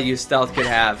value stealth could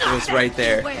have. It was right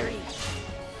there.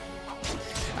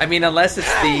 I mean, unless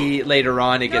it's the later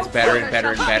on it gets better and better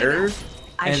and better,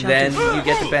 and then you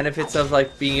get the benefits of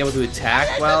like being able to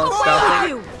attack while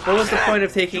stealthing. What was the point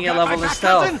of taking a level of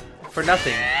stealth for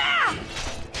nothing?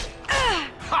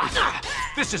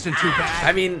 This isn't too bad.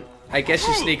 I mean, I guess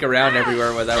you sneak around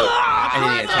everywhere without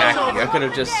anything attacking you. I could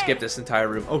have just skipped this entire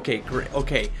room. Okay, great.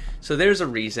 Okay, so there's a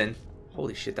reason.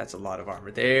 Holy shit, that's a lot of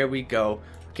armor. There we go.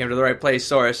 Came to the right place,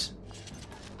 Saurus.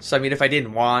 So, I mean, if I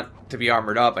didn't want to be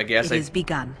armored up, I guess I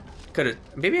could have...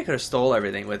 Maybe I could have stole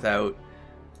everything without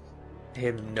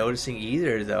him noticing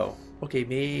either, though. Okay,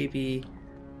 maybe...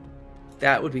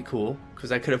 That would be cool,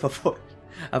 because I could have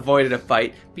avoided a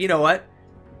fight. But you know what?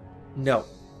 No.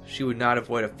 She would not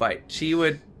avoid a fight. She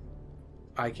would...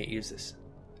 I can't use this.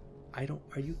 I don't...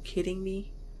 Are you kidding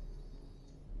me?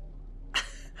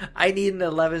 I need an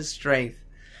 11 strength.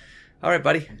 Alright,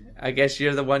 buddy. I guess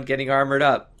you're the one getting armored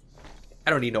up. I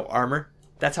don't need no armor.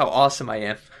 That's how awesome I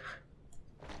am.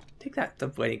 Take that.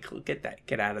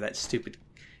 Get out of that stupid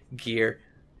gear.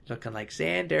 Looking like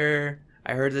Xander.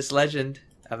 I heard this legend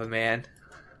of a man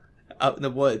out in the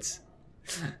woods.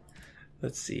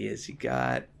 Let's see. Has he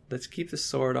got... Let's keep the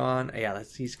sword on. Yeah,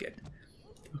 he's good.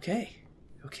 Okay.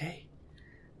 Okay.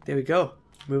 There we go.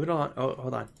 Moving on. Oh,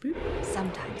 hold on. Boop.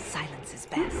 Sometimes silence is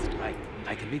best.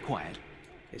 I can be quiet.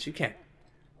 Yes, you can.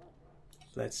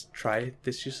 Let's try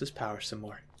this useless power some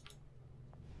more.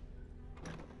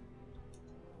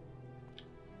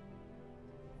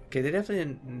 Okay, they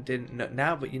definitely didn't know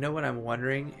now, but you know what I'm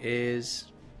wondering is...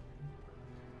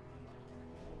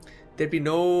 There'd be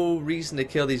no reason to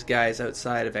kill these guys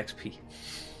outside of XP.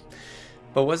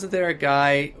 But wasn't there a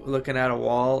guy looking at a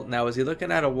wall? Now, was he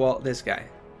looking at a wall? This guy.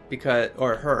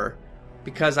 Or her,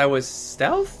 because I was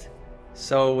stealth?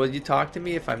 So will you talk to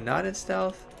me if I'm not in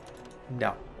stealth?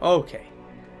 No. Okay.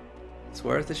 It's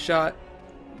worth a shot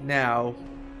now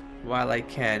while I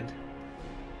can.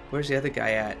 Where's the other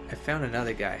guy at? I found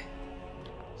another guy.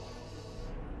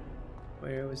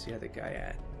 Where was the other guy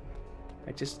at?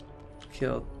 I just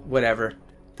killed... Whatever.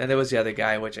 Then there was the other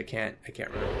guy, which I can't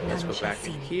remember. Let's go back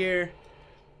in here.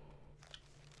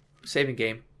 Saving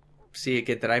game. See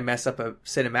again, did I mess up a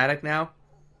cinematic now?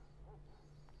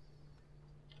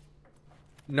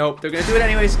 Nope, they're gonna do it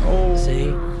anyways. Oh. See,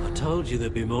 I told you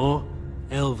there'd be more.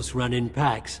 Elves run in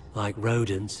packs, like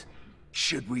rodents.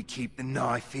 Should we keep the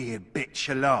knife-eared bitch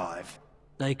alive?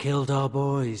 They killed our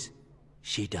boys.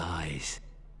 She dies.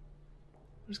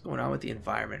 What's going on with the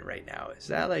environment right now? Is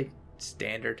that like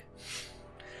standard?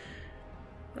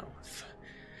 No.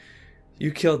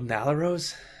 You killed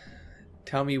Nalaros?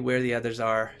 Tell me where the others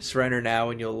are. Surrender now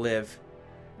and you'll live.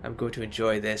 I'm going to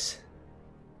enjoy this.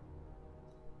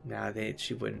 Nah,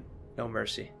 she wouldn't. No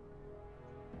mercy.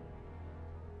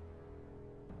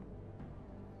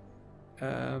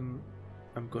 I'm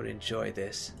going to enjoy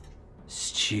this.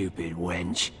 Stupid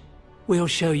wench. We'll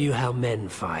show you how men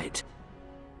fight.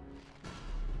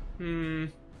 I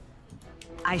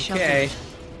shall do it.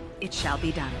 It shall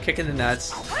be done. Kick in the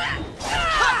nuts.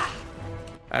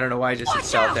 I don't know why I just hit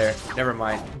stealth there. Never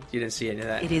mind. You didn't see any of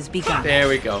that. It is begun. There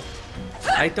we go.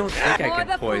 I don't think I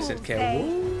can poison. Okay.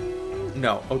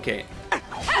 No. Okay.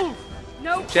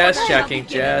 No. Just checking.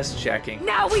 Just checking.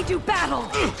 Now we do battle.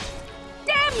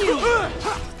 Damn you!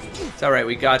 It's all right.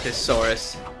 We got this,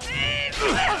 Saurus.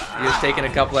 You're just taking a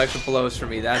couple extra blows for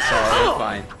me. That's all. You're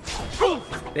fine.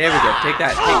 There we go. Take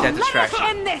that. Take that distraction.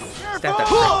 End this. Stab that.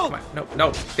 Come on. No.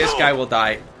 No. This guy will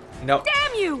die. No.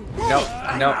 Damn you! No.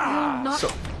 No. So.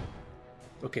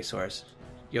 Okay, Saurus.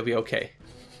 You'll be okay.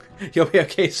 You'll be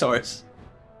okay, Saurus.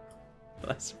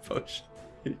 That's a potion.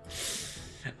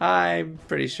 I'm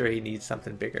pretty sure he needs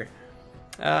something bigger.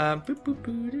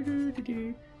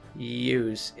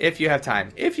 Use if you have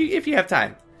time. If you have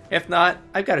time. If not,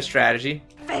 I've got a strategy.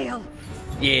 Fail.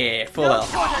 Yeah, full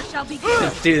health.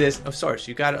 Let's do this. Oh, Saurus,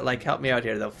 you gotta like help me out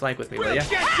here though. Flank with me, will ya?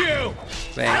 Get you!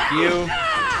 Thank you.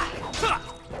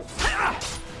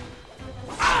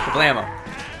 Kablamo.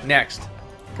 Next.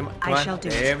 Come on, come on.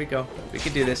 There we go. We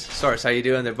can do this. Saurus, how you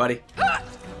doing there, buddy?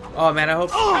 Oh man, I hope.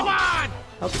 Come on!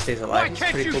 Hope he stays alive. Why He's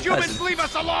can't pretty you cool humans peasant. leave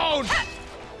us alone?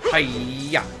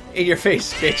 Hiya! In your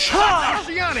face, bitch.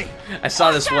 I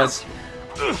saw this once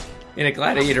in a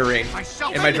gladiator ring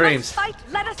in my dreams. Fight.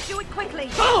 Let us do it quickly.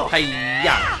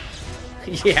 Hiya!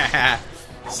 Yeah.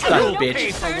 Stun,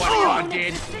 bitch. For what you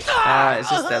did. Is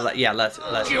this the yeah? Let's.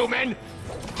 Human.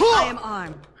 I am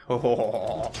armed.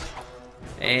 Oh.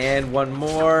 And one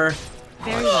more.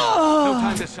 Very well. No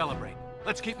time to celebrate.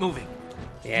 Let's keep moving.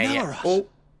 Yeah, yeah. Nalaros. Oh,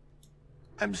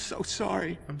 I'm so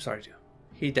sorry. I'm sorry too.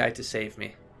 He died to save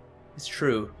me. It's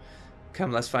true.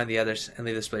 Come, let's find the others and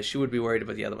leave this place. She would be worried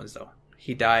about the other ones, though.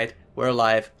 He died. We're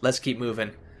alive. Let's keep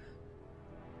moving.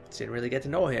 Didn't really get to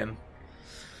know him.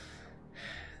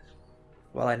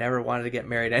 Well, I never wanted to get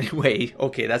married anyway.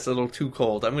 Okay, that's a little too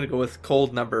cold. I'm going to go with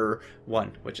cold number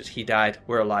 1, which is he died.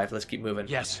 We're alive. Let's keep moving.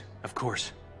 Yes, of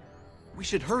course. We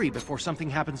should hurry before something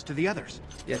happens to the others.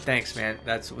 Yeah, thanks, man.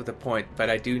 That's the point. But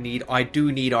I do need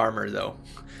armor, though.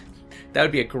 That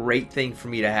would be a great thing for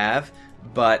me to have.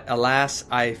 But alas,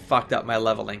 I fucked up my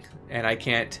leveling, and I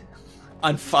can't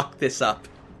unfuck this up.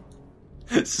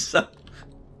 So,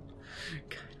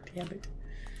 God damn it.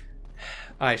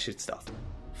 I should stealth.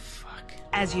 Fuck.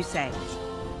 As you say.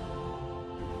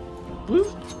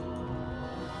 Bloop.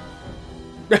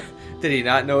 Did he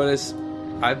not notice?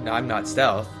 I'm not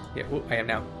stealth. Yeah, ooh, I am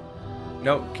now.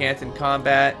 Nope, can't in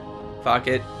combat. Fuck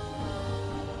it.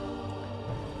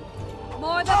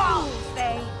 More the fools,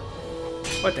 they.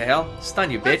 What the hell? Stun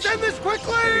you, bitch. Let's end this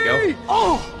quickly! There we go.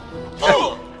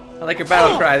 Oh! I like your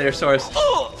battle cry there, Source. That's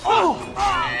what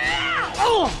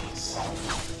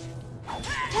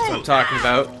I'm talking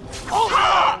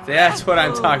about. That's what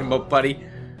I'm talking about, buddy.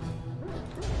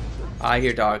 I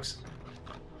hear dogs.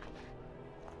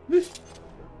 How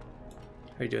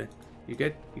you doing? You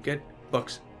good? You good?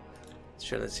 Books.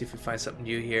 Sure, let's see if we find something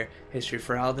new here. History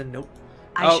for Alden? Nope.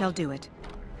 I shall do it.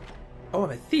 Oh,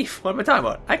 I'm a thief. What am I talking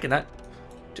about? I cannot.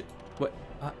 What?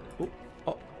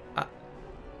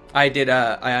 I did.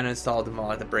 I uninstalled the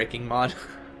mod, the breaking mod,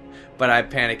 but I'm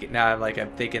panicking now.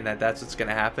 I'm thinking that that's what's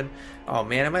gonna happen. Oh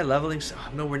man, am I leveling?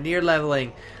 I'm nowhere near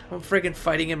leveling. I'm freaking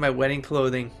fighting in my wedding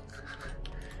clothing.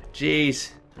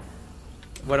 Jeez.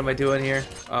 What am I doing here?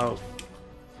 Oh,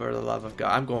 for the love of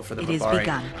God, I'm going for the Mabari. It is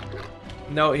begun.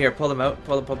 No, here, pull them out.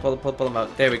 Pull them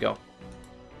out. There we go.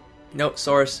 No,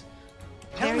 source.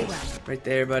 Very well. Right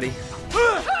there, buddy.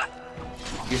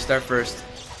 You start first.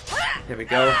 There we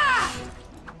go.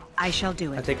 I shall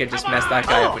do it. I think I just messed that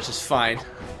guy up, which is fine.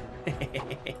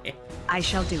 I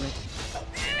shall do it.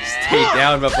 Stay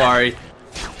down, Mabari.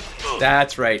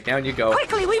 That's right. Down you go.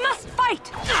 Quickly, we must fight.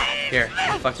 Here,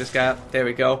 fuck this guy up. There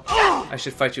we go. I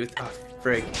should fight you with. Oh,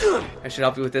 Frig. I should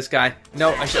help you with this guy. No,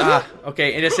 I should. Ah,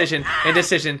 okay. Indecision.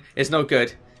 Indecision is no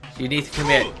good. You need to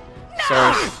commit.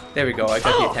 Source. There we go. I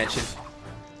got the attention.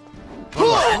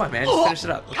 Come on, man. Just finish it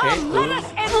up. Okay.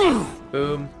 Boom.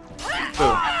 Boom.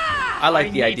 Boom. I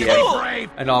like the idea of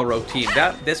an all-rogue team.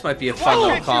 This might be a fun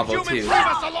little combo too.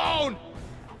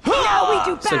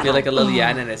 So it'd be like a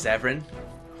Liliana and a Zevran.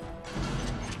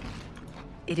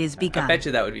 It is begun. I bet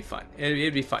you that would be fun.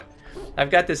 It'd be fun. I've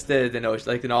got this the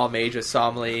notion like an all mage with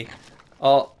Somali.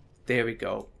 All there we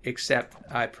go. Except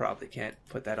I probably can't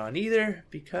put that on either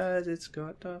because it's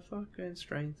got the fucking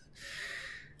strength.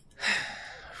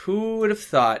 Who would have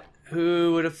thought?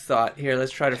 Who would have thought? Here,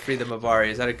 let's try to free the Mabari.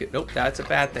 Is that a good? Nope, that's a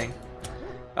bad thing.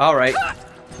 All right.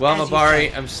 Well,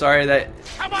 Mabari, I'm sorry that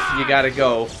you gotta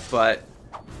go, but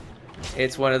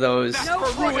it's one of those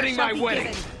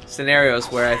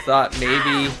scenarios where I thought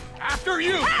maybe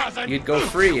you'd go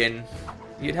free and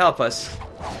you'd help us.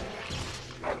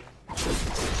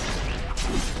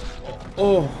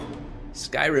 Oh,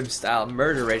 Skyrim style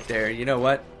murder right there. You know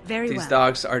what? These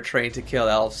dogs are trained to kill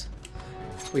elves.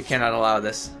 We cannot allow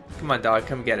this. Come on, dog,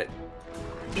 come get it.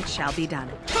 It shall be done.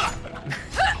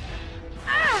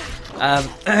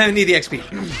 I need the XP.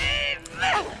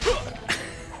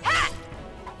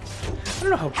 I don't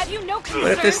know how.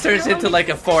 What if this turns into like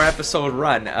a 4-episode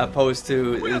run opposed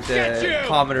to the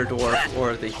commoner dwarf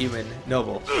or the human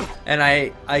noble, and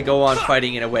I go on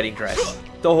fighting in a wedding dress,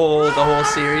 the whole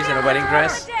series in a wedding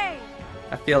dress?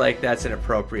 I feel like that's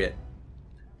inappropriate.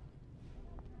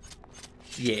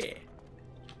 Yeah.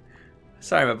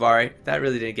 Sorry, Mabari. That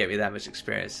really didn't get me that much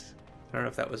experience. I don't know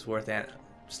if that was worth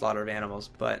slaughter of animals,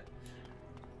 but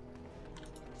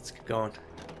let's keep going.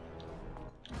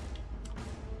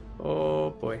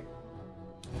 Oh boy.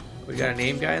 We got a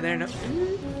name guy in there now?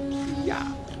 Yeah.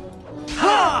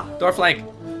 Door flank!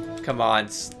 Come on.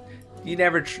 You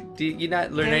never. Do you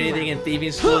not learn anything in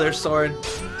thieving school there, Soren?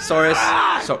 Saurus?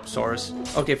 Saurus.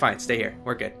 Okay, fine. Stay here.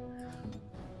 We're good.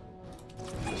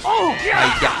 Oh!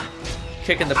 Yeah.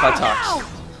 Kicking the buttocks.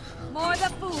 More the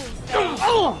fools.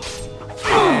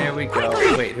 There we go.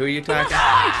 Wait, who are you talking?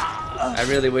 I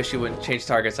really wish you wouldn't change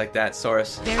targets like that,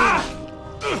 Saurus.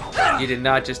 You did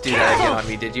not just do that again on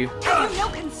me, did you? Have you no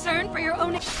concern for your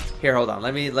own? Here, hold on.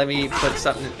 Let me put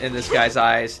something in this guy's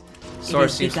eyes.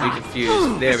 Saurus seems to be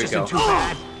confused. There we go.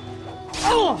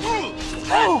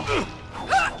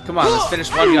 Come on, let's finish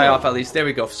one guy off at least. There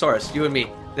we go. Saurus, you and me.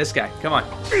 This guy. Come on.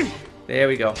 There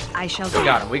we go. I shall. We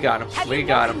got him. We got him. We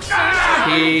got him.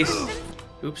 Peace.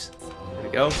 Oops. There we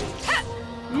go.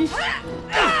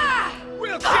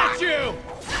 We'll get you.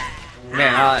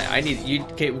 Man, I need you.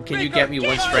 Can you get me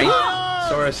one strength,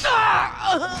 Saurus?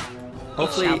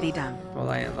 Hopefully. Shall be done. Well,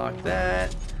 I unlock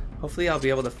that. Hopefully, I'll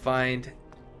be able to find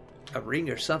a ring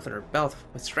or something or belt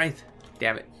with strength.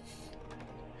 Damn it.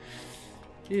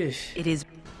 Yeesh. It is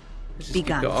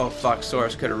begun. Oh fuck!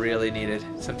 Saurus could have really needed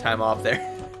some time off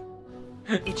there.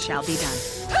 It shall be done.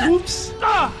 Oops.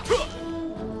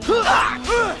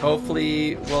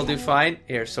 Hopefully, we'll do fine.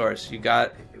 Here, Saurus, we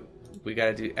gotta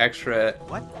do extra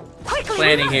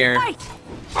planning here. I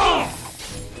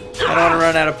don't want to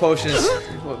run out of potions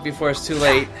before it's too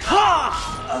late.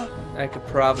 I could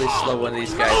probably slow one of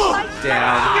these guys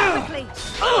down.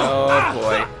 Oh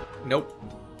boy. Nope.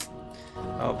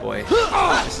 Oh boy.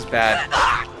 This is bad.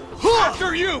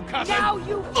 After you, cousin. Now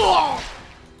you.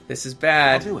 This is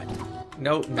bad. I'll do it.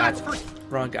 Nope, not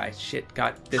wrong guy. Shit,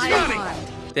 got this guy.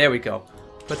 There we go.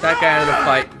 Put that guy out of the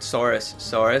fight.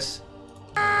 Saurus.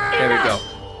 There we go.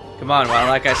 Come on, while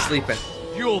that guy's sleeping.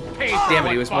 You'll pay. Damn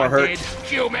it, he was more hurt.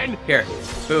 Human. Here,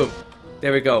 boom.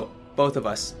 There we go. Both of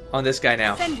us on this guy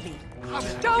now. Send me.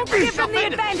 Don't give them the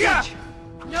advantage.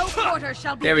 No quarter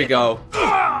shall be. There we go.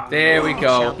 There we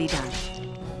go. Shall be done.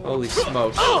 Holy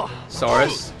smokes.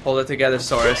 Saurus, hold it together,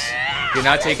 Saurus. You're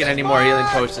not taking any more healing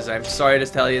potions. I'm sorry to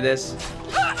tell you this.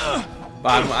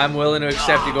 But I'm willing to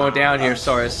accept you going down here,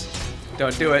 Saurus.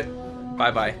 Don't do it.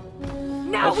 Bye-bye.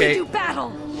 Now okay. we do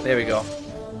battle. There we go.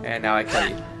 And now I kill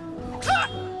you.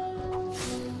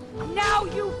 Now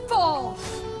you fall.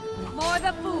 More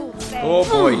the fools say. Oh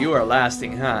boy, you are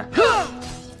lasting, huh?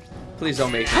 Please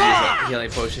don't make me use a healing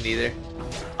potion either.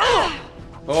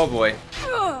 Oh boy.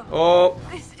 Oh.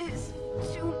 This is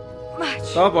too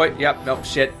much. Oh boy. Yep. Nope.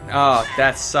 Shit. Oh,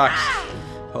 that sucks.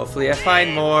 Hopefully I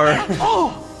find more.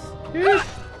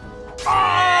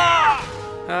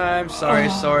 I'm sorry,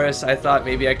 Saurus. I thought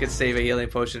maybe I could save a healing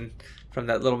potion from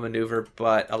that little maneuver,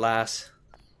 but alas.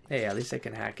 Hey, at least I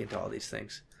can hack into all these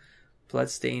things.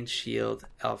 Bloodstained shield,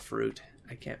 elf root.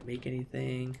 I can't make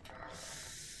anything.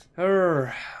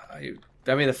 I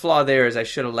mean, the flaw there is I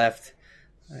should have left.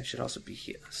 I should also be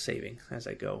saving as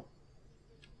I go.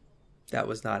 That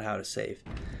was not how to save.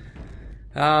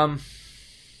 Yeah,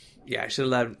 I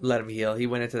should have let him heal. He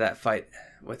went into that fight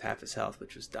with half his health,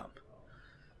 which was dumb.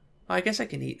 Well, I guess I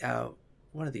can eat out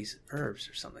one of these herbs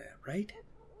or something like that, right?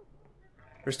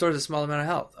 Restores a small amount of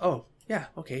health. Oh, yeah,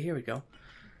 okay, here we go.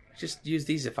 Just use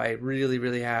these if I really,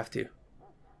 really have to.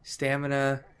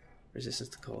 Stamina, resistance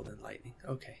to cold and lightning.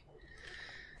 Okay.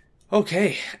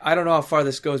 Okay, I don't know how far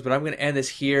this goes, but I'm going to end this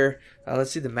here.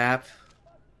 Let's see the map.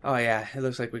 Oh, yeah, it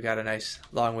looks like we got a nice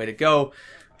long way to go.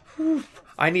 Whew.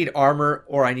 I need armor,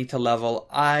 or I need to level.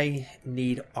 I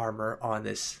need armor on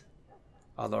this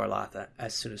Lorelatha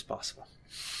as soon as possible.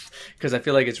 Because I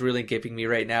feel like it's really gaping me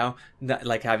right now, not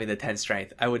like having the 10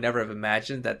 strength. I would never have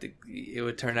imagined that it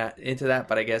would turn out into that,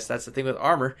 but I guess that's the thing with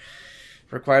armor.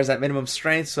 It requires that minimum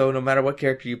strength, so no matter what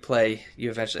character you play, you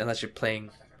eventually, unless you're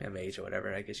playing a mage or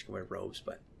whatever, I guess you can wear robes,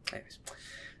 but anyways.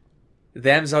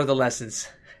 Thems are the lessons.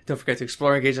 Don't forget to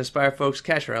explore, engage, and inspire, folks.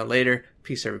 Catch you around later.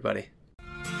 Peace, everybody.